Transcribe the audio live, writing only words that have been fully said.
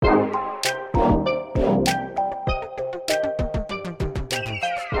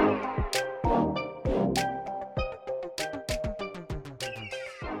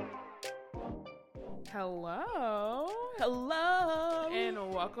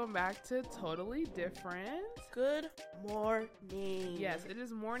welcome back to Totally Different. Good morning. Yes, it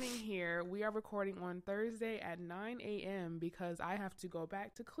is morning here. We are recording on Thursday at 9 a.m. because I have to go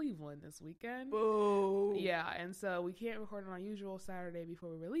back to Cleveland this weekend. Boo. Yeah, and so we can't record on our usual Saturday before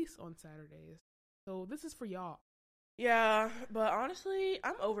we release on Saturdays. So this is for y'all. Yeah, but honestly,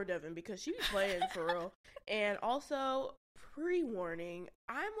 I'm over Devan because she be playing for real. And also, pre-warning,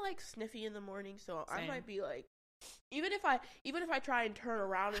 I'm like sniffy in the morning, so Same. I might be like, even if I try and turn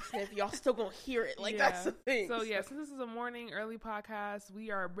around and sniff, y'all still gonna hear it. Like, that's the thing. So yeah, since this is a morning early podcast,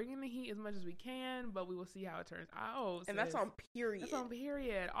 we are bringing the heat as much as we can, but we will see how it turns out. And that's on period. That's on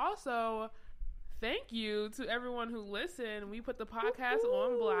period. Also, thank you to everyone who listened. We put the podcast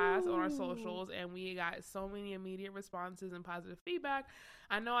on blast on our socials, and we got so many immediate responses and positive feedback.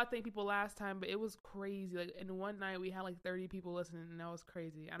 I know I thanked people last time, but it was crazy. Like, in one night, we had like 30 people listening, and that was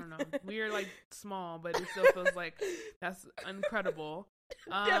crazy. I don't know. We are like small, but it still feels like that's incredible.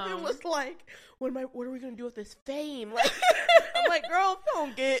 Devan was like, what are we gonna do with this fame? Like, I'm like, girl,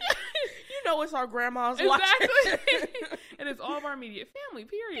 don't get, it's our grandma's exactly. watching. And it's all of our immediate family,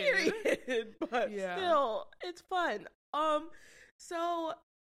 period. But still, it's fun. So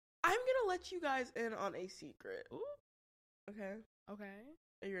I'm gonna let you guys in on a secret. Ooh. Okay.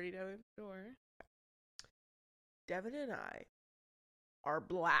 Are you ready, Devan? Sure. Devan and I are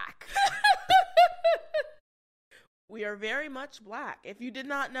black. We are very much black. If you did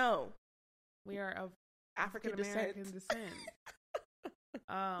not know, we are of African American descent.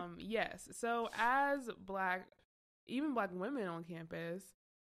 Yes. So as even black women on campus,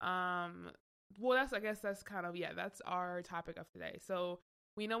 well, that's our topic of today. So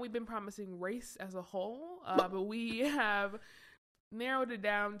we know we've been promising race as a whole, but we have narrowed it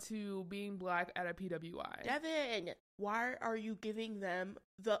down to being black at a PWI. Devan, why are you giving them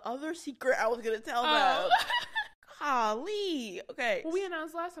the other secret I was going to tell them? Golly. Okay. Well, we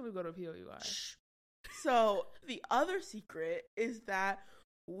announced last time we go to PWI. So the other secret is that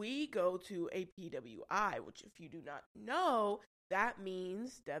we go to a PWI, which if you do not know, that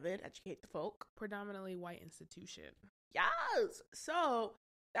means, Devan, educate the folk. Predominantly white institution. Yes. So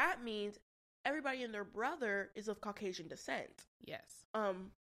that means everybody and their brother is of Caucasian descent. Yes.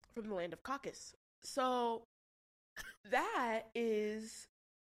 From the land of Caucasus. So that is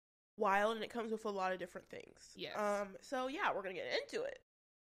wild, and it comes with a lot of different things. Yes. So yeah, we're gonna get into it.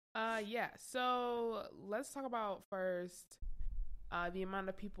 Yeah. So let's talk about first the amount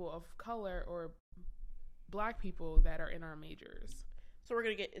of people of color or black people that are in our majors. So we're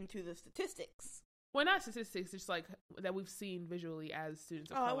gonna get into the statistics. Well, not statistics, just like that we've seen visually as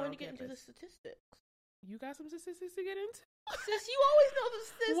students of color. I want on to get campus. into the statistics. You got some statistics to get into? Sis, you always know the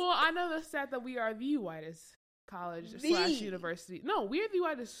statistics. Well, I know the stat that we are the whitest college / university. No, we're the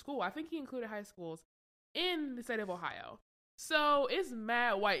whitest school. I think he included high schools in the state of Ohio. So it's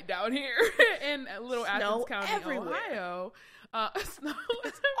mad white down here in Little Athens County, everywhere. Ohio. Snow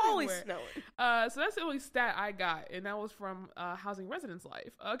is Always everywhere. snowing. So that's the only stat I got, and that was from Housing Residence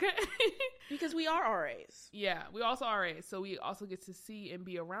Life. Okay, because we are RAs. Yeah, we also are RAs, so we also get to see and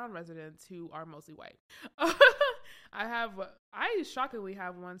be around residents who are mostly white. I shockingly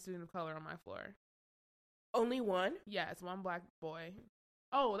have one student of color on my floor. Only one? Yeah, it's one black boy.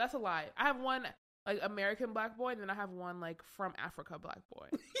 Oh, that's a lie. I have one like American black boy, and then I have one like from Africa black boy.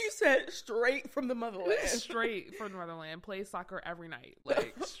 You said straight from the motherland. Straight from the motherland. Plays soccer every night.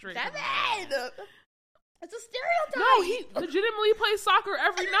 Like straight. It's a stereotype. No, he legitimately plays soccer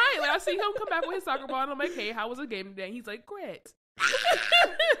every night. Like I see him come back with his soccer ball, and I'm like, "Hey, how was the game today?" And he's like, "Great."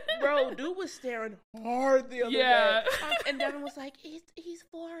 Bro, dude was staring hard the other day. And Devan was like, he's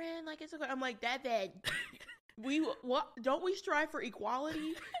foreign, like it's okay. I'm like, Devan, don't we strive for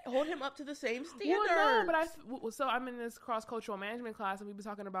equality? Hold him up to the same standards. Well, no, but so I'm in this cross-cultural management class, and we've been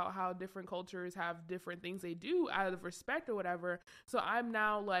talking about how different cultures have different things they do out of respect or whatever. So I'm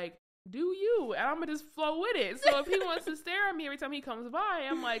now like, do you? And I'm gonna just flow with it. So if he wants to stare at me every time he comes by,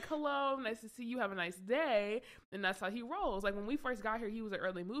 I'm like, hello, nice to see you, have a nice day. And that's how he rolls. Like when we first got here, he was an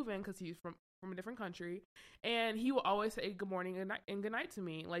early move-in because he's from a different country, and he will always say good morning and good night to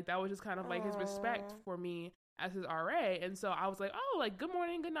me. Like that was just kind of like his respect for me as his RA. And so I was like, oh, like good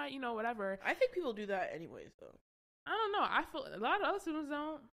morning, good night, whatever. I think people do that anyways though. I don't know. I feel a lot of other students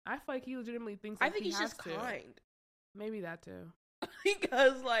don't. I feel like he legitimately thinks like I think he's just to. kind. Maybe that too.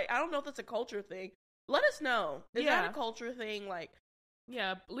 Because, like, I don't know if that's a culture thing. Let us know. Is that a culture thing? Like,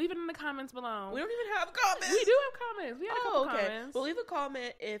 yeah, leave it in the comments below. We don't even have comments. We do have comments. We had a couple comments. Well, leave a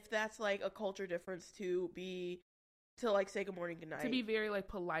comment if that's, like, a culture difference to like, say good morning, good night. To be very, like,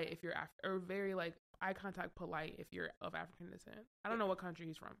 polite if you're or very, like, eye contact polite if you're of African descent. I don't know what country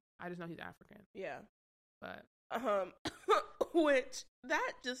he's from. I just know he's African. Yeah. But. Which,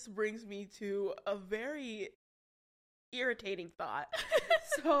 that just brings me to a very irritating thought.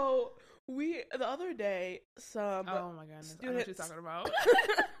 So, the other day, some oh my goodness, I know what you're talking about.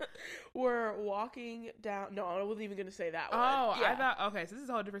 were walking down. No, I wasn't even going to say that one. Oh, yeah. I thought, okay, so this is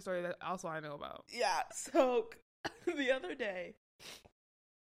a whole different story that also I know about. Yeah, so the other day,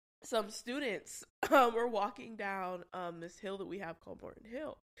 some students were walking down this hill that we have called Morton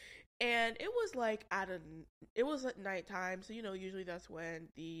Hill. And it was like it was at nighttime, so usually that's when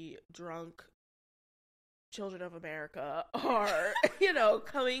the drunk children of America are,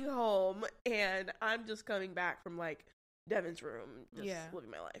 coming home, and I'm just coming back from like Devan's room, just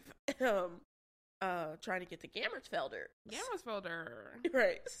living my life, trying to get to Gammersfelder.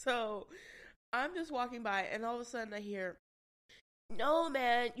 Right. So I'm just walking by, and all of a sudden I hear, "No,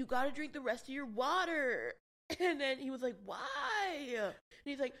 man, you got to drink the rest of your water." And then he was like, "Why?" And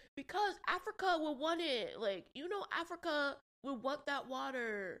he's like, "Because Africa will want it. Like, Africa will want that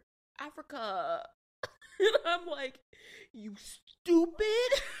water. Africa." And I'm like, "You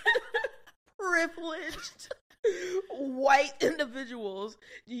stupid, privileged, white individuals.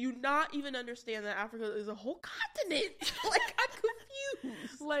 Do you not even understand that Africa is a whole continent?" Like, I'm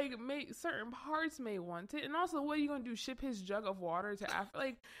confused. Like, certain parts may want it. And also, what are you going to do? Ship his jug of water to Africa?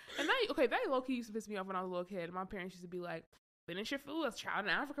 Like, and that low-key used to piss me off when I was a little kid. My parents used to be like, "Finish your food. A child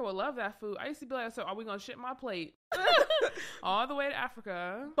in Africa would love that food." I used to be like, "So are we going to ship my plate all the way to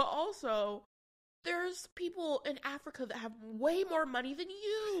Africa?" But also, there's people in Africa that have way more money than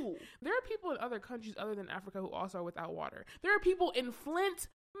you. There are people in other countries other than Africa who also are without water. There are people in Flint,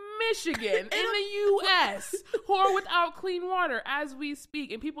 Michigan, in the U.S. who are without clean water as we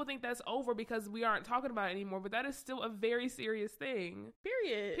speak. And people think that's over because we aren't talking about it anymore. But that is still a very serious thing.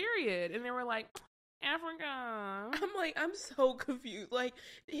 Period. And they were like, "Africa." I'm like, I'm so confused. Like,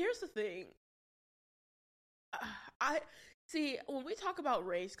 here's the thing. See, when we talk about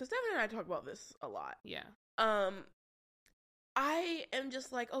race, because Devin and I talk about this a lot. Yeah. I am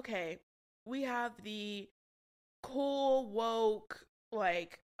just like, okay, we have the cool, woke,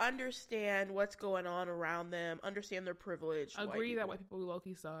 like, understand what's going on around them, understand their privilege. Agree that white people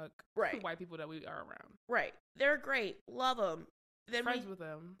low-key suck. Right. White people that we are around. Right. They're great. Love them. Then Friends with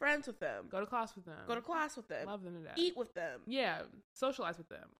them. Go to class with them. Love them to death. Eat with them. Yeah. Socialize with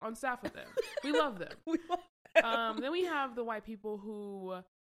them. On staff with them. We love them. Then we have the white people who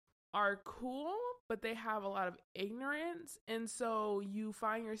are cool, but they have a lot of ignorance. And so you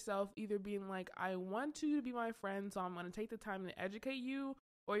find yourself either being like, "I want you to be my friend, so I'm going to take the time to educate you."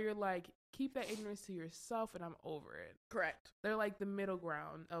 Or you're like, "Keep that ignorance to yourself and I'm over it." Correct. They're like the middle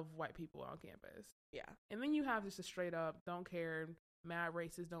ground of white people on campus. Yeah. And then you have just a straight up, don't care, mad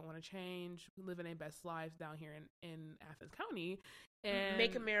racists, don't want to change, living their best lives down here in Athens County. And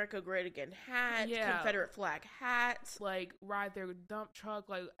Make America Great Again hats, Confederate flag hats. Like, ride their dump truck,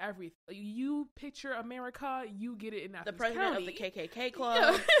 like everything. You picture America, you get it in Athens County. The president of the KKK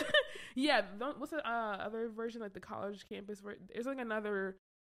club. Yeah. What's the other version, like the college campus? There's like another...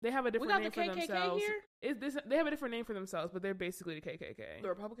 They have a different name for themselves. They have a different name for themselves, but they're basically the KKK. The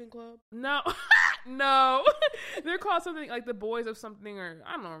Republican Club? No. No. They're called something like the Boys of something, or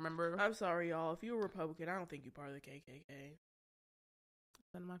I don't remember. I'm sorry, y'all. If you're a Republican, I don't think you're part of the KKK.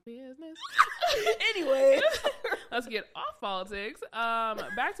 None of my business. Anyway. Let's get off politics.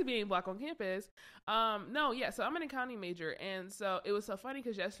 Back to being black on campus. So I'm an accounting major, and so it was so funny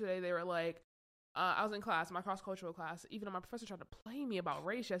because yesterday they were like, I was in class, my cross-cultural class, even though my professor tried to play me about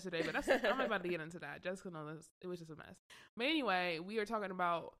race yesterday, but I'm not about to get into that. Jessica knows it was just a mess. But anyway, we were talking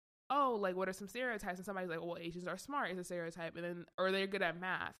about, what are some stereotypes? And somebody's like, "Well, Asians are smart," is a stereotype, or they're good at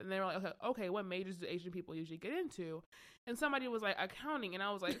math. And they were like, okay, what majors do Asian people usually get into? And somebody was like, accounting, and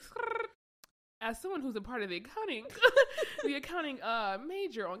I was like, as someone who's a part of the accounting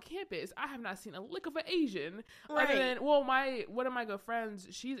major on campus, I have not seen a lick of an Asian. Right. Other than, one of my good friends,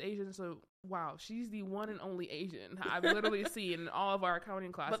 she's Asian, so wow, she's the one and only Asian I've literally seen in all of our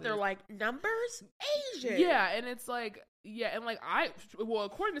accounting classes. But they're like, numbers? Asian. Yeah, and it's like, and like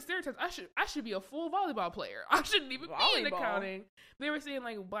according to stereotypes, I should be a full volleyball player. I shouldn't even be in accounting. They were saying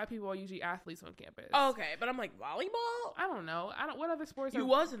like black people are usually athletes on campus. Okay, but I'm like, volleyball? I don't know. What other sports? You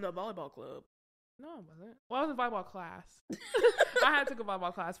was in the volleyball club. No, I wasn't. Well, I was in volleyball class. I had to take a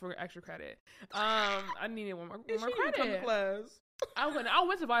volleyball class for extra credit. I needed one more credit. Come to class. I went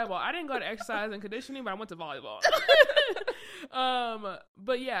to volleyball. I didn't go to exercise and conditioning, but I went to volleyball.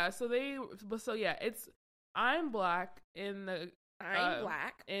 I'm black in the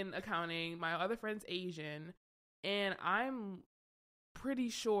in accounting. My other friend's Asian, and I'm pretty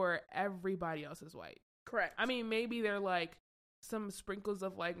sure everybody else is white. Correct. I mean, maybe they're like some sprinkles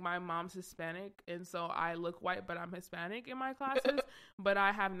of like my mom's Hispanic, and so I look white, but I'm Hispanic in my classes. But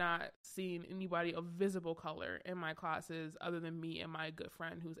I have not seen anybody of visible color in my classes other than me and my good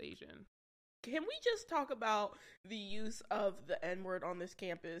friend who's Asian. Can we just talk about the use of the N-word on this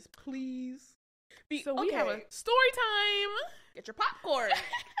campus, please? So we have a story time. Get your popcorn.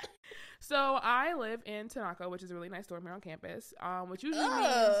 So I live in Tanaka, which is a really nice dorm here on campus, which usually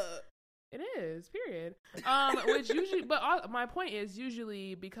means... It is, period. Which usually, but my point is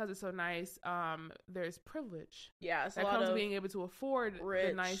usually because it's so nice, there's privilege. Yeah, it's that comes being able to afford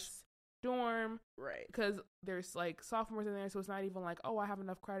the nice dorm, right? Because there's like sophomores in there, so it's not even like, oh, I have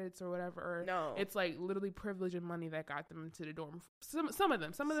enough credits or whatever. No, it's like literally privilege and money that got them to the dorm. Some of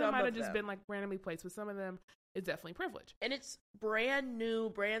them might have just been like randomly placed, but some of them it's definitely privilege. And it's brand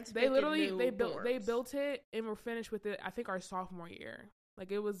new, they built it and were finished with it. I think our sophomore year. Like,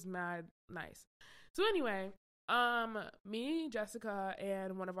 it was mad nice. So anyway, me, Jessica,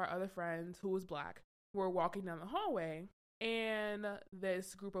 and one of our other friends who was black were walking down the hallway, and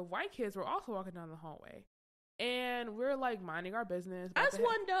this group of white kids were also walking down the hallway. And we're, like, minding our business. As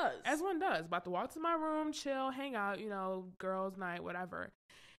one does. About to walk to my room, chill, hang out, girls' night, whatever.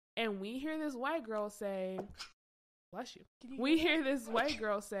 And we hear this white girl say, bless you. We hear this white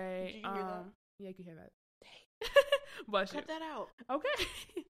girl say, Did you hear that? Yeah, you can hear that. Bless you. Cut that out.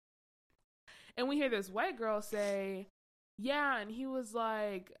 Okay. And we hear this white girl say, yeah, and he was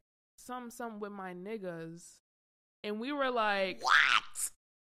like, some with my niggas. And we were like, what?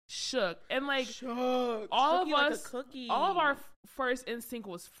 Shook. And like, all of our first instinct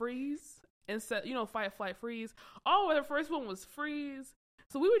was freeze. Instead, fight, flight, freeze. All of the first one was freeze.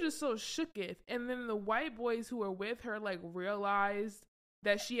 So we were just so shooketh. And then the white boys who were with her, like, realized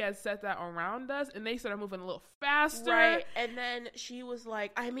that she had said that around us, and they started moving a little faster. Right, and then she was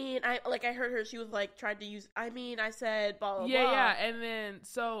like, I heard her, she was like, tried to use, I said, blah, blah, blah. Yeah, and then,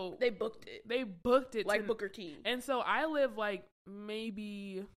 so... They booked it. Like Booker T. And so I live, like,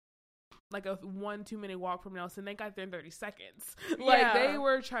 maybe... like a 1-2 minute walk from Nelson. They got there in 30 seconds. Yeah. Like, they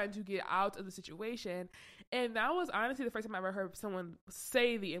were trying to get out of the situation. And that was honestly the first time I ever heard someone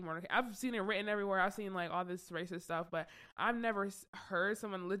say the N-word. I've seen it written everywhere. I've seen like all this racist stuff, but I've never heard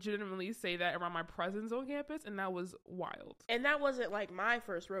someone legitimately say that around my presence on campus. And that was wild. And that wasn't like my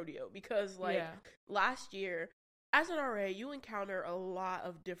first rodeo because last year, as an RA, you encounter a lot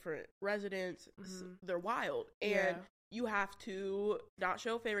of different residents. Mm-hmm. They're wild. And you have to not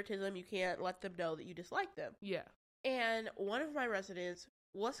show favoritism. You can't let them know that you dislike them. Yeah. And one of my residents,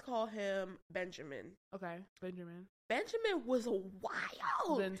 let's call him Benjamin. Okay, Benjamin. Benjamin was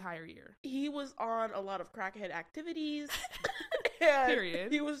wild. The entire year. He was on a lot of crackhead activities.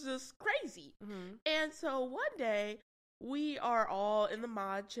 Period. He was just crazy. Mm-hmm. And so one day, we are all in the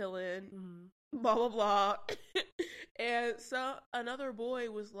mod chilling, blah, blah, blah. And so another boy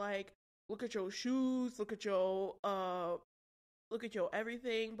was like, look at your shoes, look at your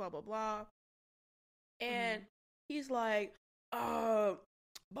everything, blah, blah, blah. And he's like, blah,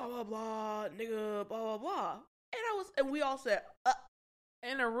 blah, blah, nigga, blah, blah, blah. And we all said,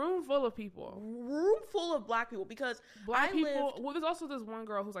 in a room full of people. Room full of black people, because well, there's also this one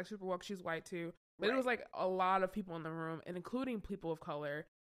girl who's like super woke, she's white too. But It was like a lot of people in the room, and including people of color,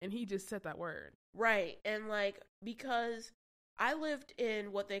 and he just said that word. Right. And like, because I lived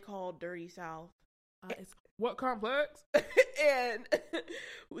in what they call Dirty South. It's what complex? And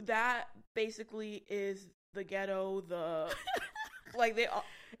that basically is the ghetto,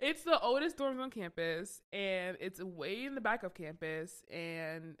 it's the oldest dorms on campus, and it's way in the back of campus,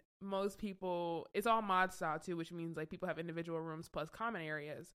 and most people, it's all mod style too, which means like people have individual rooms plus common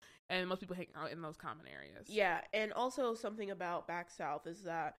areas, and most people hang out in those common areas. Yeah, and also something about back south is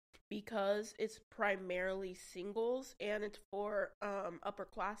that because it's primarily singles and it's for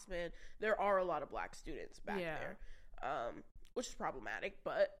upperclassmen, there are a lot of black students back there. Which is problematic,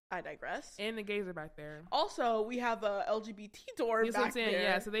 but I digress. And the gays are back there. Also, we have a LGBT dorm back there.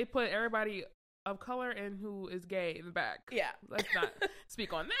 Yeah, so they put everybody of color and who is gay in the back. Yeah. Let's not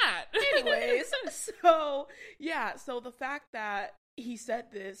speak on that. Anyways, so the fact that he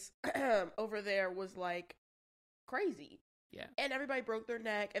said this over there was like crazy. Yeah. And everybody broke their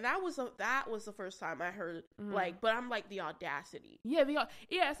neck, and that was the first time I heard but I'm like, the audacity. Yeah,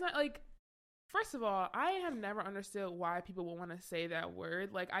 it's not like, first of all, I have never understood why people would want to say that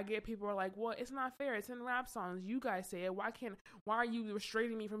word. Like, I get people are like, well, it's not fair. It's in rap songs. You guys say it. Why are you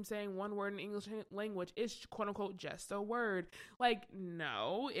restraining me from saying one word in English language? It's quote unquote just a word. Like,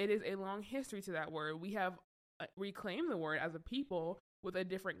 no, it is a long history to that word. We have reclaimed the word as a people with a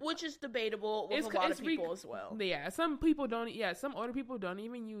different, which is debatable with a lot of people as well. Yeah, some people don't. Yeah, some older people don't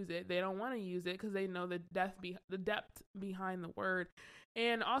even use it. They don't want to use it because they know the depth behind the word.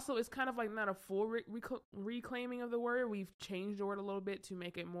 And also, it's kind of like not a full reclaiming of the word. We've changed the word a little bit to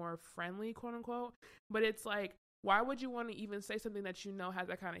make it more friendly, quote unquote. But it's like, why would you want to even say something that you know has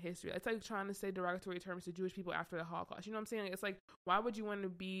that kind of history? It's like trying to say derogatory terms to Jewish people after the Holocaust. You know what I'm saying? It's like, why would you want to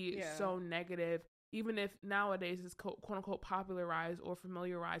be so negative? Even if nowadays it's quote unquote popularized or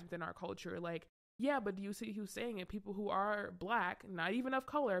familiarized within our culture, like, yeah, but do you see who's saying it? People who are black, not even of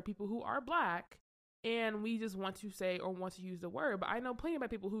color, people who are black, and we just want to say or want to use the word. But I know plenty of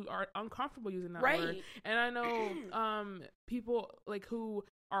people who are uncomfortable using that word, and I know people like who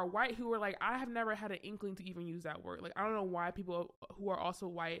are white who are like, I have never had an inkling to even use that word. Like, I don't know why people who are also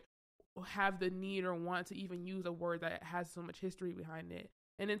white have the need or want to even use a word that has so much history behind it.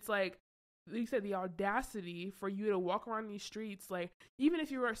 And it's like, you said, the audacity for you to walk around these streets, like, even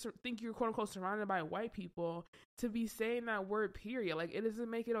if you think you're quote unquote surrounded by white people, to be saying that word, period. Like, it doesn't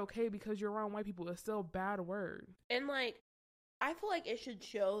make it okay because you're around white people. It's still a bad word. And like, I feel like it should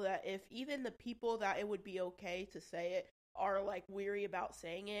show that if even the people that it would be okay to say it are like weary about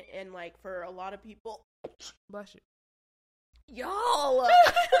saying it, and like for a lot of people, bless you, y'all,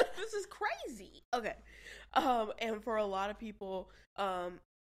 this is crazy. Okay, and for a lot of people,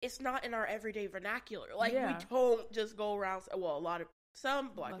 it's not in our everyday vernacular. Like, we don't just go around. Well, some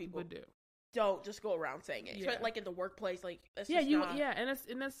black people do. Don't just go around saying it. Yeah. Like in the workplace, like, that's just not... and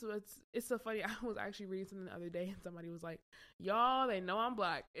that's it's so funny. I was actually reading something the other day, and somebody was like, "Y'all, they know I'm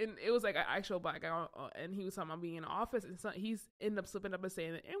black," and it was like an actual black guy, and he was talking about being in the office, and he's ended up slipping up and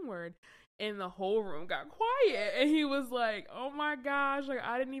saying the N-word, and the whole room got quiet, and he was like, "Oh my gosh, like,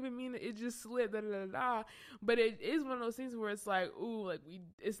 I didn't even mean it. It just slipped, da da da da." But it is one of those things where it's like, ooh, like,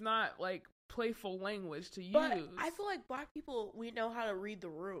 it's not like playful language to use. But I feel like black people, we know how to read the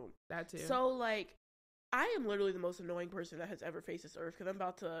room. That too. So like, I am literally the most annoying person that has ever faced this earth, because I'm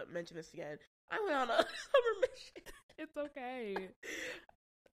about to mention this again. I went on a summer mission. It's okay.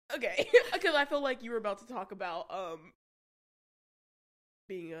 Okay. Because I feel like you were about to talk about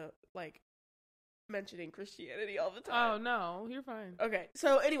being mentioning Christianity all the time. Oh no, you're fine. Okay.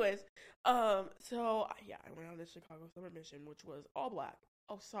 So anyways, I went on this Chicago summer mission, which was all black.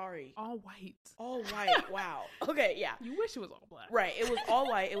 Oh, sorry. All white. All white. Wow. Okay, yeah. You wish it was all black. Right. It was all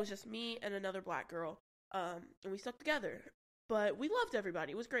white. It was just me and another black girl. And we stuck together. But we loved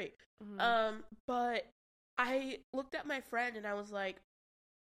everybody. It was great. Mm-hmm. But I looked at my friend and I was like,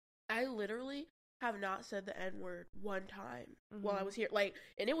 I literally have not said the N-word one time while I was here. Like,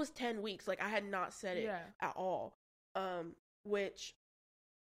 and it was 10 weeks. Like, I had not said it at all. Which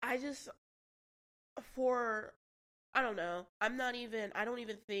I just, I don't know. I don't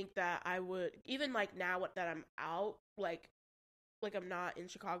even think that I would, even like now that I'm out, like I'm not in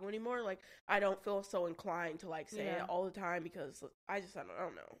Chicago anymore, like, I don't feel so inclined to like say it all the time, because I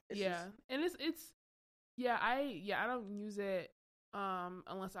don't know. And I don't use it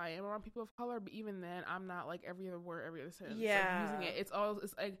unless I am around people of color, but even then I'm not like every other word, every other sentence like, using it. It's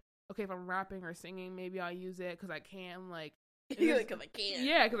like, okay, if I'm rapping or singing, maybe I'll use it because I can, like, because I can.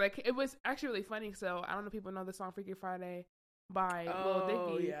 Yeah, because it was actually really funny. So I don't know if people know the song Freaky Friday by Lil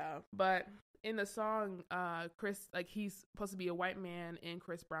Dicky. Yeah. But in the song, Chris, like, he's supposed to be a white man, and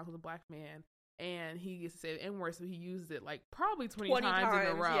Chris Brown, who's a black man, and he gets to say the N-word, so he used it like probably 20 times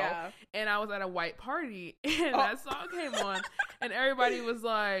in a row. Yeah. And I was at a white party, and that song came on, and everybody was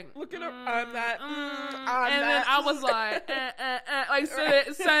like, "Look at her, I'm that." And then I was like, like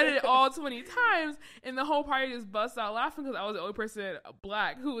said it all 20 times, and the whole party just bust out laughing because I was the only person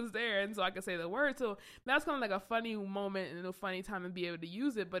black who was there, and so I could say the word. So that's kind of like a funny moment and a funny time to be able to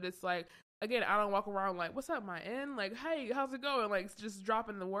use it. But it's like, again, I don't walk around like, "What's up, my N?" Like, "Hey, how's it going?" Like, just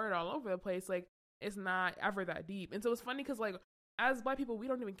dropping the word all over the place. Like, it's not ever that deep. And so it's funny because, like, as black people, we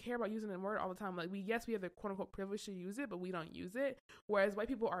don't even care about using the word all the time. Like, we have the quote unquote privilege to use it, but we don't use it. Whereas white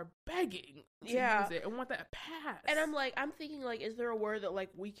people are begging to use it and want that pass. And I'm thinking, like, is there a word that, like,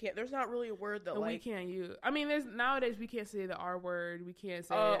 we can't? There's not really a word that, like, we can't use. I mean, nowadays we can't say the R word. We can't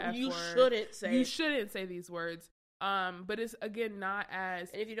say the F word. You shouldn't say these words. But it's, again, not as...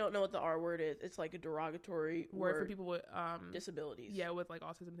 And if you don't know what the R word is, it's like a derogatory word for people with disabilities. Yeah, with like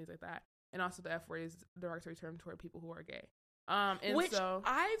autism, things like that. And also the F word is a derogatory term toward people who are gay. Which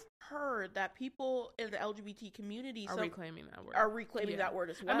I've heard that people in the LGBT community are reclaiming that word. That word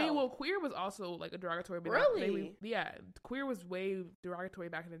as well. I mean, well, queer was also like a derogatory. Really? Queer was way derogatory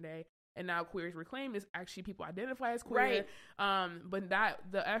back in the day. And now queer is reclaimed. Is actually people identify as queer. Right. But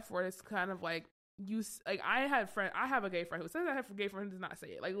the F word is kind of like... I have a gay friend who says I have a gay friend who does not say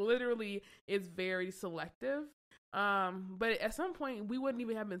it. Like, literally, it's very selective. But at some point we wouldn't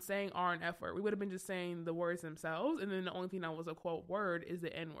even have been saying R and F word. We would have been just saying the words themselves, and then the only thing that was a quote word is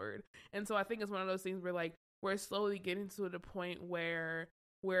the N word. And so I think it's one of those things where like we're slowly getting to the point where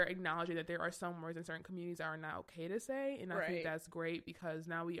we're acknowledging that there are some words in certain communities that are not okay to say, and I think that's great because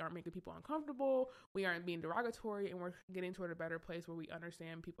now we aren't making people uncomfortable, we aren't being derogatory, and we're getting toward a better place where we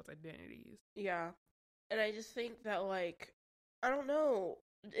understand people's identities. Yeah, and I just think that like I don't know.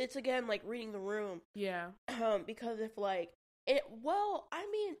 It's again like reading the room. Yeah. Because if like it, well, I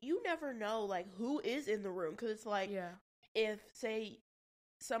mean, you never know like who is in the room because it's like if say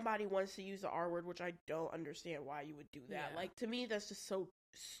somebody wants to use the R word, which I don't understand why you would do that. Yeah. Like to me, that's just so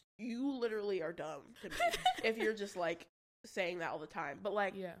you literally are dumb to me if you're just like saying that all the time. But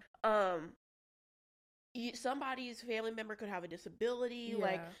like, somebody's family member could have a disability,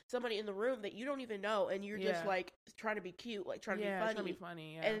 like somebody in the room that you don't even know, and you're just like trying to be cute, like trying to be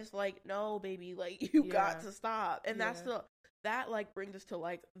funny, and it's like, no, baby, like you got to stop. And that's that like brings us to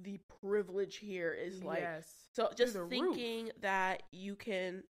like the privilege here is like so just thinking that you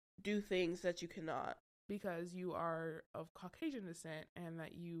can do things that you cannot because you are of Caucasian descent and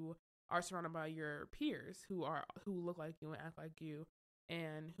that you are surrounded by your peers who look like you and act like you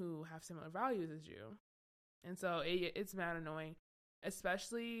and who have similar values as you. And so it's mad annoying,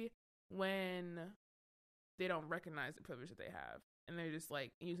 especially when they don't recognize the privilege that they have and they're just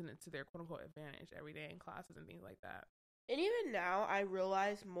like using it to their quote unquote advantage every day in classes and things like that. And even now I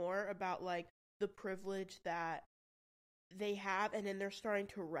realize more about like the privilege that they have, and then they're starting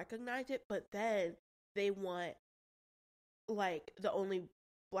to recognize it, but then they want like the only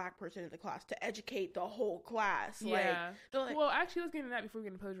Black person in the class to educate the whole class. Yeah. Like, well, actually, let's get into that before we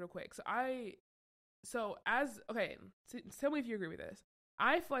get into privilege real quick. Tell me if you agree with this.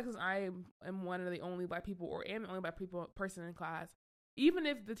 I feel like since I am one of the only Black people or am the only Black person in class, even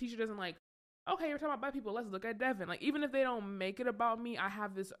if the teacher doesn't like, okay, you're talking about Black people, let's look at Devan. Like, even if they don't make it about me, I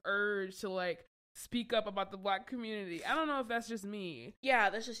have this urge to like speak up about the Black community. I don't know if that's just me. Yeah,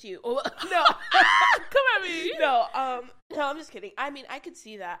 that's just you. No. Come at me. No, I'm just kidding. I mean, I could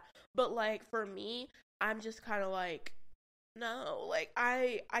see that. But like for me, I'm just kind of like, no, like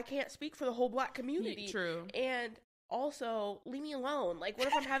I can't speak for the whole Black community. True. And also, leave me alone. Like, what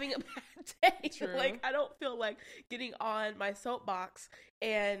if I'm having a bad day? True. Like, I don't feel like getting on my soapbox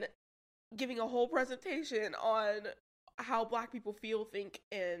and giving a whole presentation on how Black people feel, think,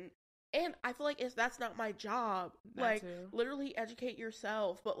 and I feel like that's not my job. Like, literally educate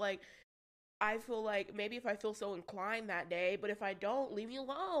yourself. But, like, I feel like maybe if I feel so inclined that day, but if I don't, leave me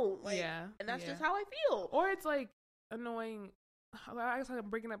alone. Like, and that's just how I feel. Or it's, like, annoying. I guess I'm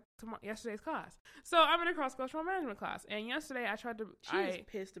bringing up yesterday's class. So, I'm in a cross-cultural management class. And yesterday, I tried to... She was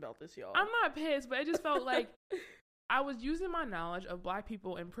pissed about this, y'all. I'm not pissed, but it just felt like... I was using my knowledge of Black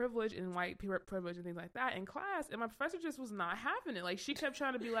people and privilege and white privilege and things like that in class, and my professor just was not having it. Like, she kept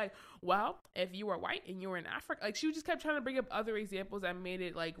trying to be like, well, if you were white and you were in Africa, like, she just kept trying to bring up other examples that made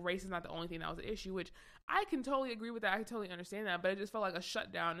it like race is not the only thing that was an issue, which I can totally agree with that. I can totally understand that, but it just felt like a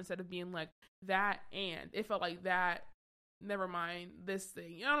shutdown instead of being like that, and it felt like that, never mind this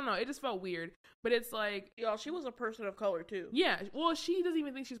thing. I don't know. It just felt weird, but it's like, y'all, she was a person of color too. Yeah. Well, she doesn't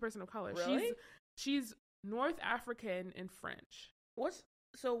even think she's a person of color. Really? She's North African and French.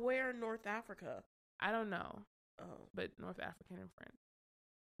 So where in North Africa? I don't know. Oh. But North African and French.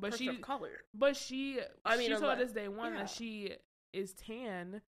 But person of color. But she told us day one that she is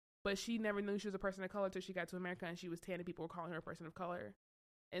tan, but she never knew she was a person of color until she got to America and she was tan and people were calling her a person of color.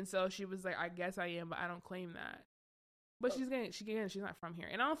 And so she was like, I guess I am, but I don't claim that. But she's not from here.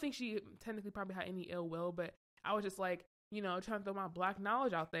 And I don't think she technically probably had any ill will, but I was just like, you know, trying to throw my Black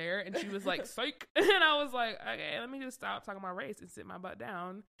knowledge out there. And she was like, psych. And I was like, okay, let me just stop talking about race and sit my butt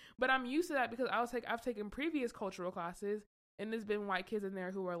down. But I'm used to that because I've taken previous cultural classes and there's been white kids in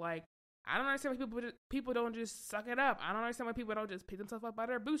there who are like, I don't understand why people don't just suck it up. I don't understand why people don't just pick themselves up by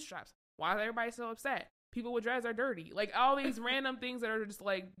their bootstraps. Why is everybody so upset? People with dreads are dirty. Like all these random things that are just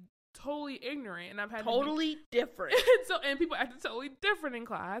like totally ignorant. And I've had totally different. And people acted totally different in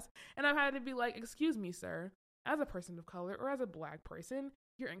class. And I've had to be like, excuse me, sir. As a person of color or as a Black person,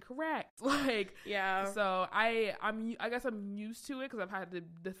 you're incorrect. Like, yeah. So I guess I'm used to it because I've had to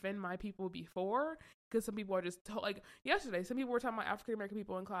defend my people before. Because some people are just like yesterday, some people were talking about African American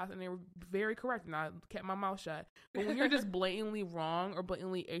people in class and they were very correct, and I kept my mouth shut. But when you're just blatantly wrong or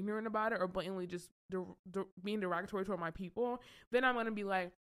blatantly ignorant about it or blatantly just being derogatory toward my people, then I'm gonna be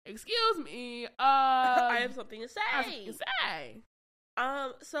like, excuse me, I have something to say.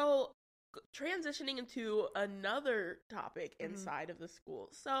 So transitioning into another topic inside of the school.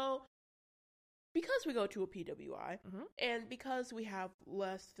 So because we go to a PWI and because we have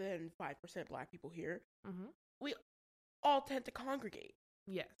less than 5% Black people here, we all tend to congregate.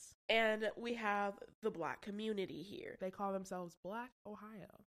 Yes. And we have the Black community here. They call themselves Black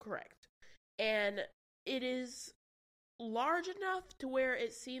Ohio. Correct. And it is large enough to where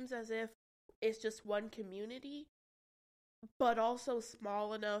it seems as if it's just one community, but also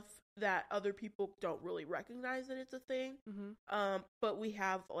small enough that other people don't really recognize that it's a thing. Mm-hmm. But we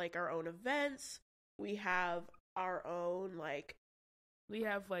have, like, our own events. We have our own, like... We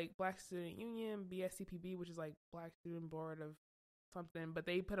have, like, Black Student Union, BSCPB, which is, like, Black Student Board of something, but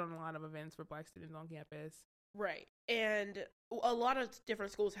they put on a lot of events for Black students on campus. Right. And a lot of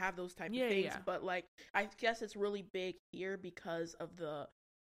different schools have those type of things, but, like, I guess it's really big here because of the,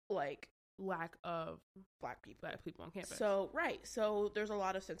 like... lack of Black people on campus. So, right. So, there's a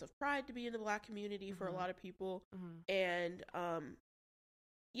lot of sense of pride to be in the Black community for a lot of people. Mm-hmm. And,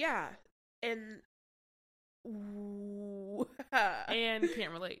 yeah. And... and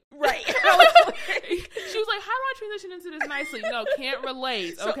can't relate. Right. She was like, how do I transition into this nicely? No, can't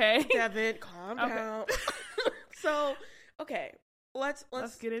relate. Okay. Devin, calm down. So, okay. Let's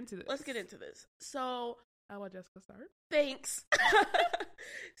get into this. Let's get into this. So, I'll let Jessica start. Thanks.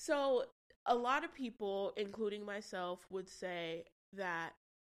 So, a lot of people, including myself, would say that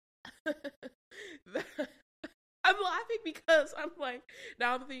I'm laughing because I'm like,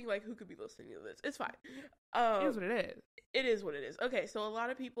 now I'm thinking, like, who could be listening to this? It's fine. It is what it is. It is what it is. Okay, so a lot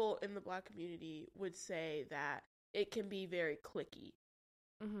of people in the Black community would say that it can be very cliquey.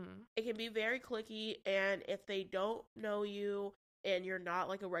 Mm-hmm. It can be very cliquey, and if they don't know you, and you're not,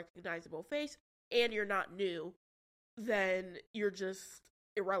 like, a recognizable face, and you're not new, then you're just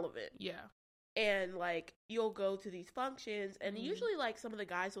irrelevant. Yeah. And, like, you'll go to these functions, and usually, like, some of the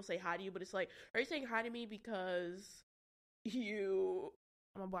guys will say hi to you, but it's like, are you saying hi to me because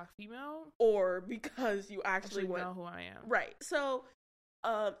I'm a Black female? Or because you actually know who I am. Right. So,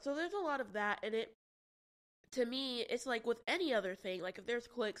 so there's a lot of that, and it, to me, it's like with any other thing, like, if there's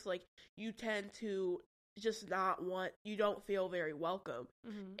cliques, like, you tend to just you don't feel very welcome.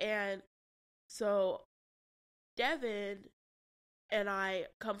 Mm-hmm. And so, Devin and I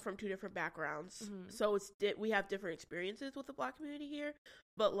come from two different backgrounds, so we have different experiences with the Black community here,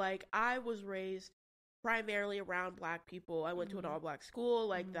 but, like, I was raised primarily around Black people. I went to an all-Black school,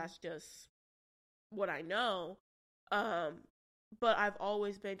 like, that's just what I know, but I've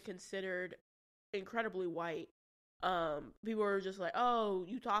always been considered incredibly white. People are just like, oh,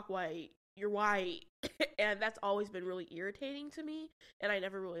 you talk white, you're white, and that's always been really irritating to me, and I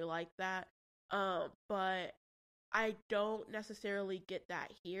never really liked that, but I don't necessarily get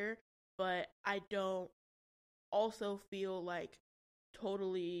that here, but I don't also feel, like,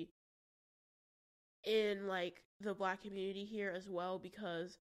 totally in, like, the Black community here as well,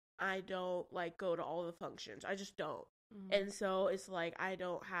 because I don't, like, go to all the functions. I just don't. Mm-hmm. And so it's like I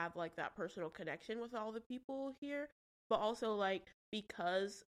don't have, like, that personal connection with all the people here, but also, like,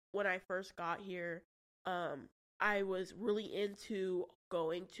 because when I first got here, I was really into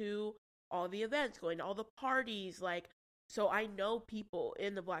going to all the events, going to all the parties, like, so I know people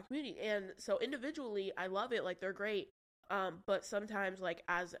in the Black community, and so individually I love it, like, they're great, but sometimes, like,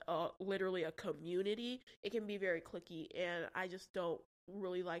 as literally a community, it can be very cliquey, and I just don't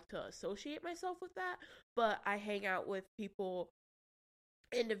really like to associate myself with that, but I hang out with people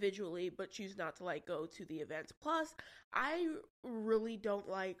individually, but choose not to, like, go to the events. Plus, I really don't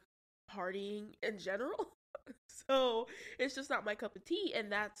like partying in general. So it's just not my cup of tea,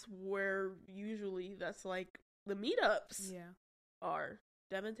 and that's where usually that's, like, the meetups are.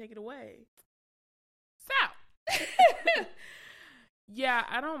 Devin, take it away. So yeah,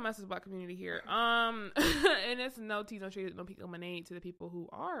 I don't mess with the Black community here. And it's no tea, no shade, no peak lemonade to the people who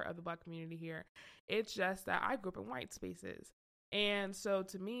are of the Black community here. It's just that I grew up in white spaces. And so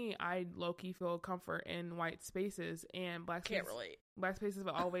to me, I low-key feel comfort in white spaces, and Black spaces have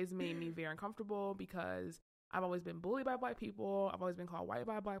always made me very uncomfortable because I've always been bullied by Black people. I've always been called white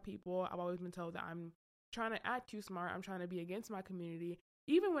by Black people. I've always been told that I'm trying to act too smart. I'm trying to be against my community,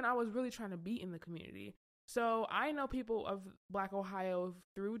 even when I was really trying to be in the community. So I know people of Black Ohio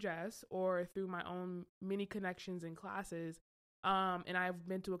through Jess or through my own many connections in classes. And I've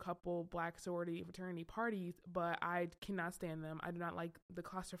been to a couple Black sorority and fraternity parties, but I cannot stand them. I do not like the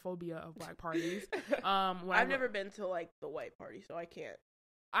claustrophobia of Black parties. I've never been to, like, the white party, so I can't.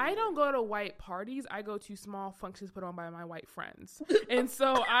 I don't go to white parties. I go to small functions put on by my white friends. And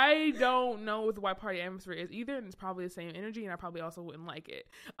so I don't know what the white party atmosphere is either, and it's probably the same energy, and I probably also wouldn't like it.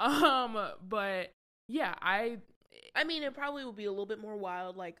 But yeah, I mean, it probably would be a little bit more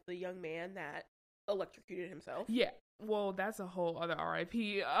wild, like the young man that electrocuted himself. Yeah. Well, that's a whole other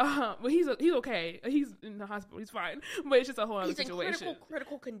RIP. But he's okay. He's in the hospital. He's fine. But it's just a whole other situation. He's in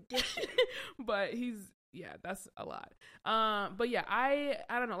critical condition. But yeah, that's a lot. But yeah, I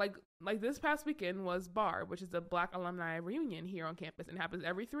don't know, like this past weekend was BAR, which is the Black Alumni Reunion here on campus, and it happens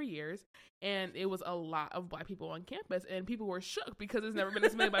every 3 years, and it was a lot of Black people on campus, and people were shook because there's never been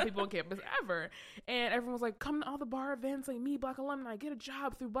this many Black people on campus ever, and everyone was like, come to all the BAR events, like me, Black alumni, get a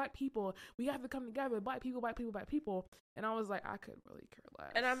job through Black people, we have to come together, Black people, Black people, Black people, and I was like, I could really care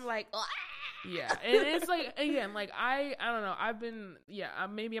less. And I'm like, ah! Yeah, and it's like, again, like, I don't know, I've been,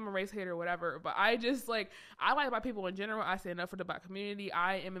 maybe I'm a race hater or whatever, but I just, like, I like Black people in general. I stand up for the Black community.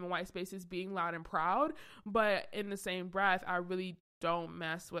 I am in white spaces being loud and proud, but in the same breath, I really don't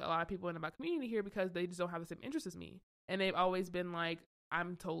mess with a lot of people in the Black community here because they just don't have the same interests as me, and they've always been like,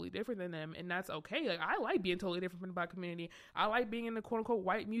 I'm totally different than them, and that's okay. Like, I like being totally different from the Black community. I like being in the quote-unquote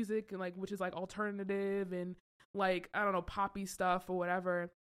white music, and like, which is like alternative and like, I don't know, poppy stuff or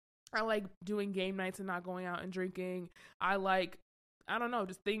whatever. I like doing game nights and not going out and drinking. I like, I don't know,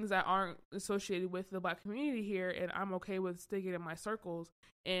 just things that aren't associated with the Black community here, and I'm okay with sticking in my circles.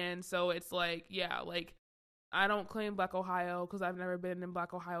 And so it's like, yeah, like, I don't claim Black Ohio because I've never been in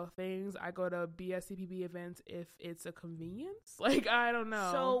Black Ohio things. I go to BSCPB events if it's a convenience. Like, I don't know.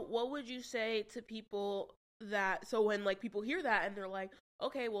 So what would you say to people that, so when like people hear that and they're like,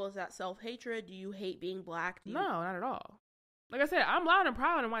 okay, well, is that self-hatred? Do you hate being Black? No, not at all. Like I said, I'm loud and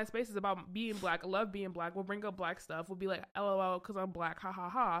proud in white spaces about being Black. I love being Black. We'll bring up Black stuff. We'll be like, LOL, because I'm Black, ha ha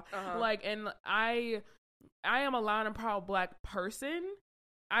ha. Like, and I am a loud and proud Black person.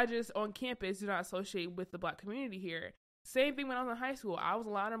 I just, on campus, do not associate with the Black community here. Same thing when I was in high school. I was a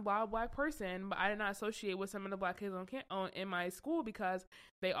loud and proud Black person, but I did not associate with some of the Black kids in my school because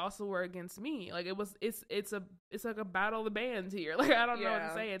they also were against me. Like, it's like a battle of the bands here. Like, I don't know what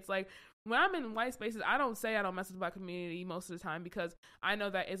to say. It's like, when I'm in white spaces, I don't say I don't mess with the Black community most of the time because I know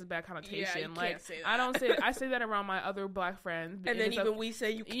that is a bad connotation. Yeah, you like, can't say that. I don't say I say that around my other Black friends. And then even we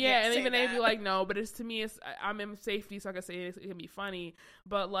say you can't. Yeah, and say even that. they'd be like, no, but it's, to me, it's, I'm in safety, so I can say it can be funny.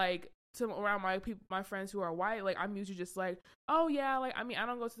 But like, to around my friends who are white, like, I'm usually just like, oh yeah, like, I mean, I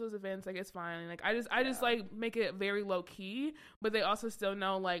don't go to those events, like, it's fine. Like, I just like make it very low key, but they also still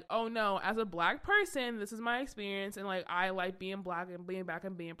know, like, oh no, as a Black person, this is my experience, and like, I like being Black and being back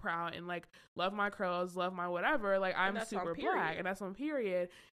and being proud, and like, love my curls, love my whatever, like, I'm super Black, and that's on period.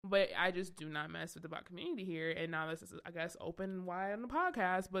 But I just do not mess with the Black community here, and now this is, I guess, open and wide on the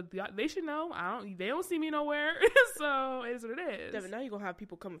podcast, but they should know. They don't see me nowhere, so it is what it is. Devin, now you're gonna have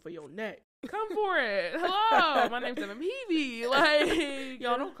people coming for your neck. Come for it. Hello, my name's Devin Peavy. Like,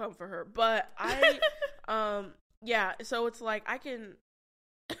 y'all don't come for her, but yeah. So it's like I can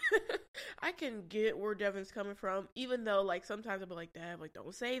get where Devin's coming from, even though like sometimes I'll be like, Dev, like,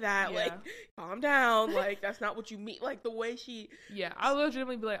 don't say that, like, calm down, like, that's not what you mean, like the way she. Yeah, I'll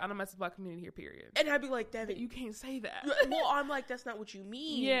legitimately be like, I don't mess with the Black community here, period. And I'd be like, Devin, you can't say that. Well, I'm like, that's not what you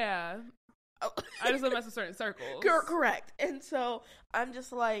mean. Yeah. I just don't mess with certain circles. Correct. And so I'm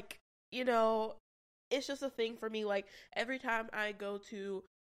just like, you know, it's just a thing for me. Like, every time I go to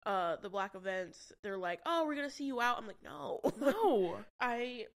the Black events, they're like, oh, we're gonna see you out. I'm like, no.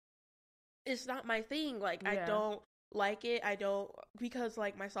 It's not my thing. Like, I don't like it. I don't, because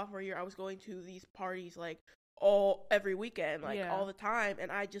like my sophomore year, I was going to these parties like every weekend, like all the time,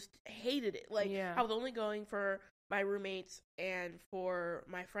 and I just hated it. Like, I was only going for my roommates and for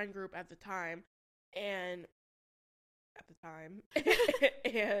my friend group at the time, and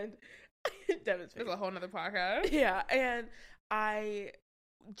Devin's face. It's a whole nother podcast. Yeah, and I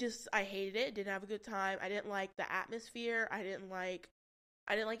hated it. Didn't have a good time. I didn't like the atmosphere. I didn't like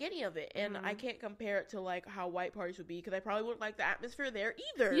any of it, and I can't compare it to like how white parties would be because I probably wouldn't like the atmosphere there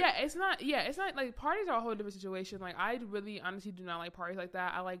either. Yeah, it's not like, parties are a whole different situation. Like, I really honestly do not like parties like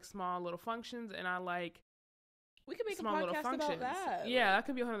that. I like small little functions, and I like. We could make a podcast about that. Yeah, that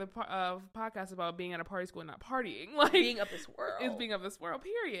could be another podcast about being at a party school and not partying. Like, being of this world. It's being of this world,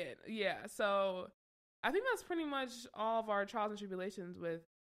 period. Yeah, so I think that's pretty much all of our trials and tribulations with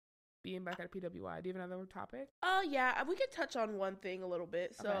being back at PWI. Do you have another topic? Yeah, we could touch on one thing a little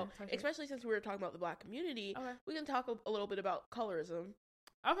bit. So, especially since we were talking about the Black community, we can talk a little bit about colorism.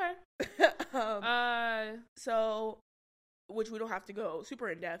 Okay. So, which we don't have to go super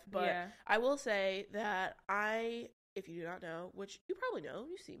in depth, but I will say that if you do not know, which you probably know,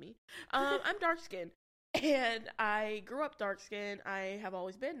 you see me, I'm dark skinned, and I grew up dark skinned. I have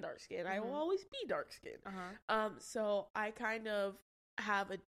always been dark skinned. I will always be dark skinned. So I kind of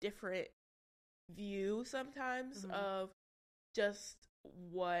have a different view sometimes of just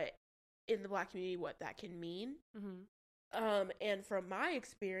what in the Black community, what that can mean. And from my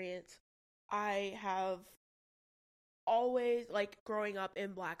experience, I have always, like, growing up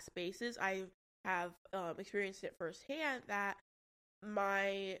in Black spaces, I have experienced it firsthand that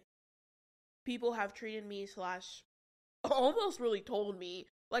my people have treated me / almost really told me,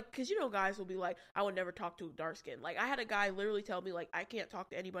 like, because, you know, guys will be like, I would never talk to a dark skin. Like, I had a guy literally tell me, like, I can't talk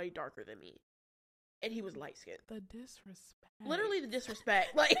to anybody darker than me. And he was light-skinned. The disrespect. Literally the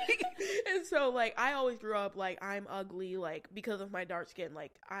disrespect. Like, and so, like, I always grew up, like, I'm ugly, like, because of my dark skin.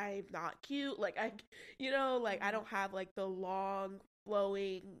 Like, I'm not cute. Like, I don't have, like, the long,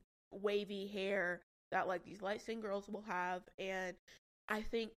 flowing, wavy hair that, like, these light-skinned girls will have. And I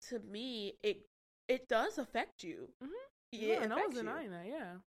think, to me, it does affect you. Mm-hmm. Yeah, and I was denying that,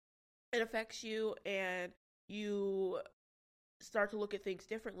 yeah. It affects you, and you start to look at things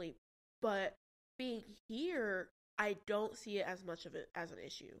differently. But being here, I don't see it as much of it as an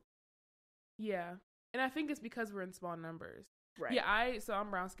issue. Yeah. And I think it's because we're in small numbers. Right. Yeah, I'm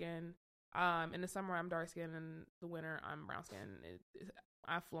brown skin. In the summer I'm dark skin, in the winter I'm brown skin.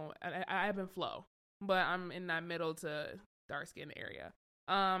 I've been flow, but I'm in that middle to dark skin area.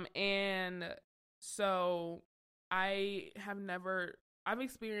 And so I've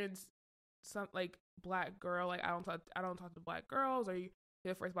experienced some, like, black girl, like, I don't talk to black girls, or you're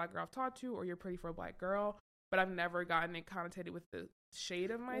the first black girl I've talked to, or you're pretty for a black girl, but I've never gotten it connotated with the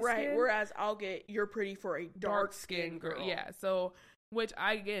shade of my skin. Right, whereas I'll get, you're pretty for a dark skin girl. Yeah, so, which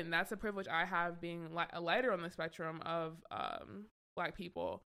that's a privilege I have, being a lighter on the spectrum of black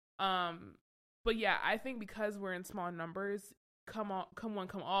people. But yeah, I think because we're in small numbers, come one,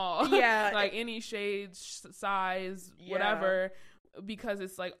 come all. Yeah. Like, any shade, size, whatever, because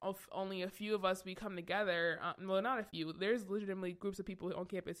it's like only a few of us, we come together. Well, not a few. There's legitimately groups of people on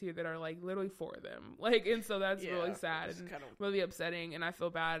campus here that are, like, literally for them. Like, and so that's really sad and really upsetting, and I feel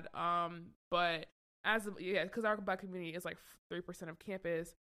bad. But because our black community is like 3% of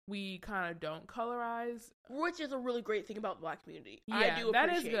campus, we kind of don't colorize, which is a really great thing about the black community. Yeah, I do appreciate that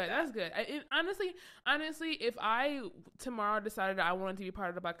is good. That's good. Honestly, if I tomorrow decided I wanted to be part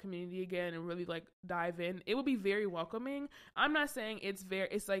of the black community again and really, like, dive in, it would be very welcoming. I'm not saying it's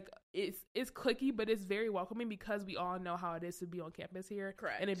cliquey, but it's very welcoming because we all know how it is to be on campus here.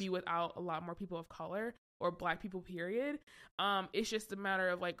 Correct. And to be without a lot more people of color or black people, period. It's just a matter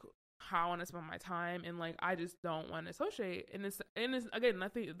of, like, how I want to spend my time, and, like, I just don't want to associate. And it's again, I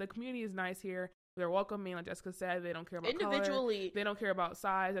think the community is nice here. They're welcoming, like Jessica said. They don't care about individually color. They don't care about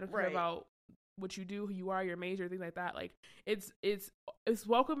size. They don't care about what you do, who you are, your major, things like that. Like, it's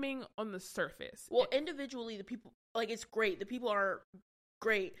welcoming on the surface. Well, individually, the people, like, it's great. The people are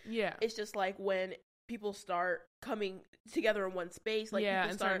great. Yeah. It's just, like, when people start coming together in one space, like,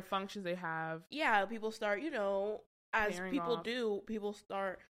 and certain functions they have. Yeah, people start, you know, as people off. do, people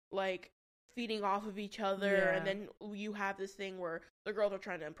start, like, feeding off of each other, and then you have this thing where the girls are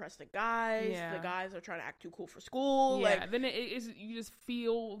trying to impress the guys, the guys are trying to act too cool for school. Like, then it is, you just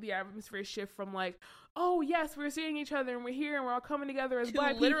feel the atmosphere shift from, like, oh yes, we're seeing each other and we're here and we're all coming together as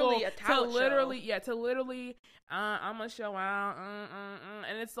black literally people, a talent to literally I'm gonna show out,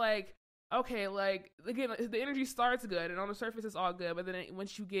 and it's like, okay, like, again, the energy starts good and on the surface it's all good, but then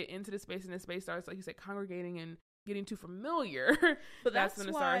once you get into the space and the space starts, like you said, congregating and getting too familiar, but that's when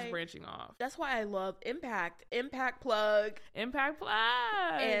it starts branching off. That's why I love Impact plug, and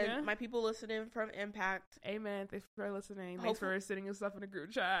my people listening from Impact, amen. Thanks for listening. Thanks for sending us stuff in the group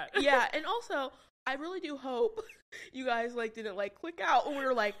chat. Yeah, and also I really do hope you guys, like, didn't, like, click out when we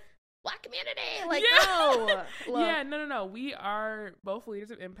were like, black community, like, no. No. We are both leaders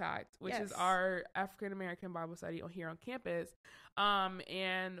of Impact, which is our African American Bible study here on campus,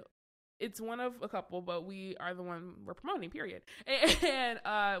 and it's one of a couple, but we are the one we're promoting, period. And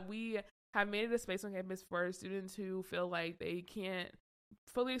we have made it a space on campus for students who feel like they can't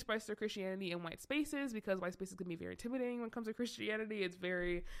fully express their Christianity in white spaces, because white spaces can be very intimidating when it comes to Christianity. It's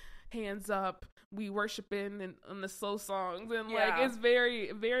very hands up, we worshiping and the slow songs, and like, it's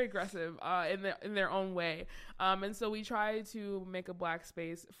very, very aggressive in their own way. And so we try to make a black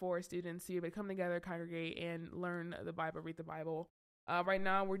space for students to come together, congregate, and learn the Bible, read the Bible. Right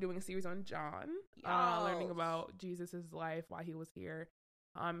now we're doing a series on John, learning about Jesus' life, why he was here,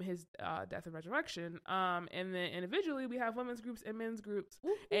 his death and resurrection. And then individually we have women's groups and men's groups.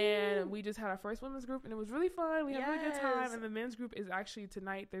 Woo-hoo. And we just had our first women's group and it was really fun. We had a really good time. And the men's group is actually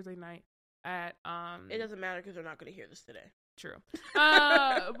tonight, Thursday night at it doesn't matter because they're not going to hear this today. True.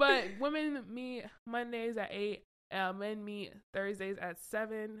 But women meet Mondays at 8, men meet Thursdays at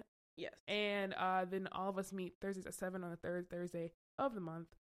 7. Yes. And then all of us meet Thursdays at 7 on the third Thursday of the month.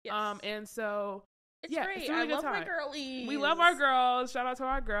 Yes. And so it's great. It's really I love my girlies. We love our girls. Shout out to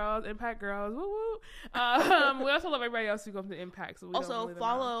our girls, Impact girls. Woo woo. We also love everybody else who comes to Impact. So we also don't really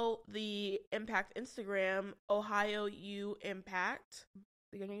follow the Impact Instagram, Ohio U Impact.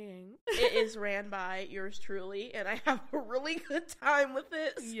 The gang. It is ran by yours truly, and I have a really good time with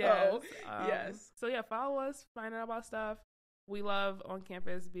it. So, yes. So yeah, follow us, find out about stuff. We love on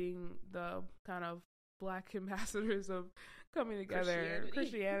campus being the kind of Black ambassadors of coming together,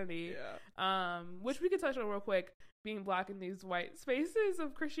 Christianity. Yeah. Which we could touch on real quick. Being Black in these white spaces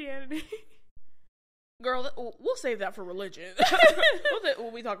of Christianity. Girl, we'll save that for religion.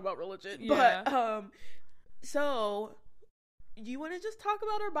 When we talk about religion. Yeah. But, so, you want to just talk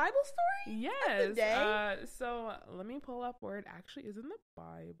about our Bible story? Yes. Of the day? So, let me pull up where it actually is in the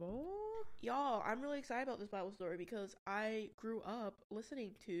Bible. Y'all, I'm really excited about this Bible story because I grew up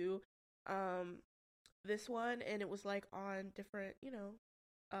listening to this one, and it was, like, on different,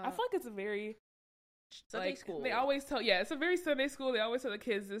 I feel like it's a very... Sunday school. They always tell, it's a very Sunday school. They always tell the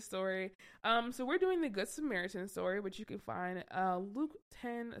kids this story. So we're doing the Good Samaritan story, which you can find Luke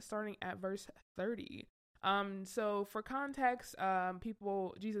 10, starting at verse 30. So for context,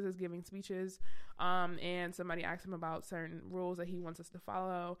 Jesus is giving speeches, and somebody asks him about certain rules that he wants us to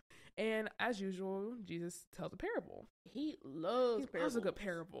follow. And as usual, Jesus tells a parable. He loves parables. A good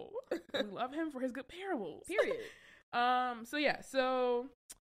parable. We love him for his good parables. Period. So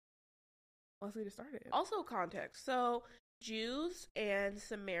let's get it started. Also context. So Jews and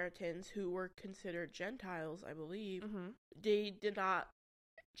Samaritans, who were considered Gentiles, I believe, they did not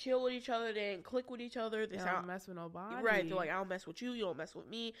chill with each other. They didn't click with each other. They don't mess with nobody. Right. They're like, I don't mess with you. You don't mess with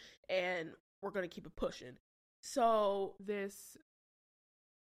me. And we're going to keep it pushing. So this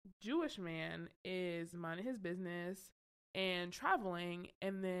Jewish man is minding his business and traveling.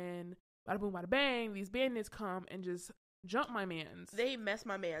 And then bada boom, bada bang, these bandits come and just jump my mans. They mess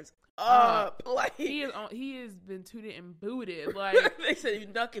my mans up. Like he has been tooted and booted. Like they said, you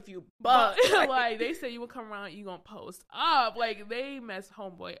duck if you buck. Like they said, you will come around, you gonna post up. Like they mess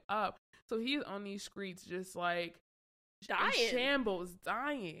homeboy up. So he's on these streets, just like dying, in shambles,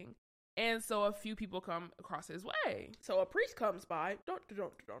 dying. And so a few people come across his way. So a priest comes by,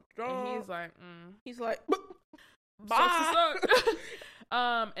 and he's like, bye.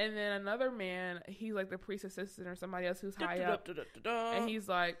 And then another man, he's like the priest assistant or somebody else who's high up, and he's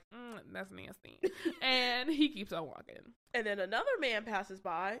like, that's nasty, and he keeps on walking. And then another man passes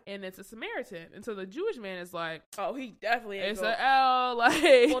by, and it's a Samaritan, and so the Jewish man is like, oh, he definitely ain't it's an L.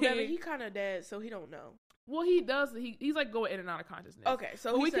 Like, well, Devin, he kind of dead, so he don't know. Well, he does. He's like going in and out of consciousness. Okay,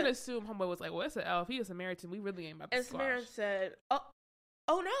 so we can assume homeboy was like, well, it's an L. If he's a Samaritan, we really ain't about to. And Samaritan said, oh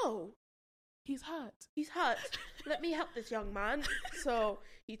no. He's hot. Let me help this young man. So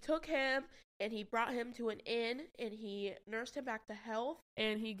he took him and he brought him to an inn and he nursed him back to health.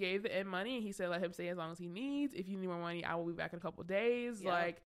 And he gave the inn money and he said, let him stay as long as he needs. If you need more money, I will be back in a couple of days.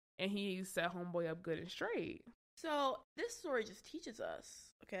 Yeah. And he set homeboy up good and straight. So this story just teaches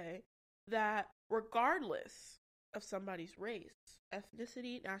us, okay, that regardless of somebody's race,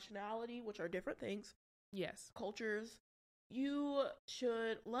 ethnicity, nationality, which are different things. Yes. Cultures. You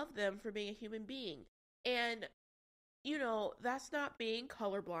should love them for being a human being. And, that's not being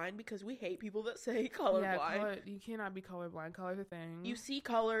colorblind because we hate people that say colorblind. Yeah, you cannot be colorblind. Color's a thing. You see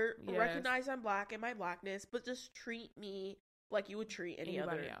color, yes. Recognize I'm Black and my Blackness, but just treat me like you would treat anybody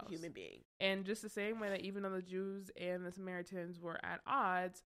other else. Human being. And just the same way that even though the Jews and the Samaritans were at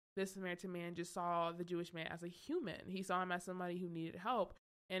odds, this Samaritan man just saw the Jewish man as a human. He saw him as somebody who needed help.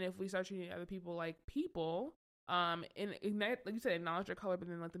 And if we start treating other people like people, and like you said, acknowledge their color, but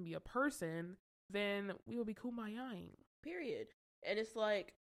then let them be a person, then we will be kumbaya-ing. Period. And it's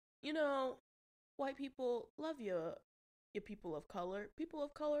like, white people love your people of color. People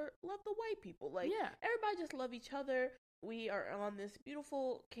of color love the white people. Like, yeah. Everybody just love each other. We are on this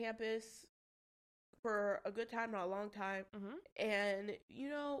beautiful campus for a good time, not a long time. Mm-hmm. And,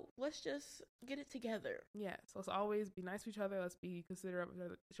 let's just get it together. Yeah. So let's always be nice to each other. Let's be considerate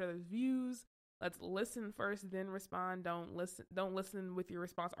of each other's views. Let's listen first, then respond. Don't listen with your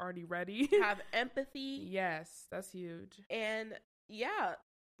response already ready. Have empathy. Yes, that's huge. And yeah,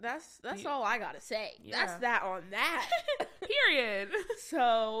 that's all I gotta say. Yeah. That's that on that. Period.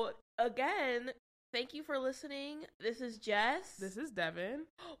 So again, thank you for listening. This is Jess. This is Devin.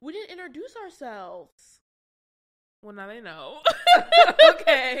 We didn't introduce ourselves. Well, now they know.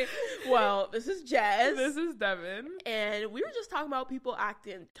 Okay. Well, this is Jess. This is Devin. And we were just talking about people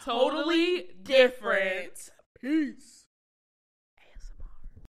acting totally different. Peace.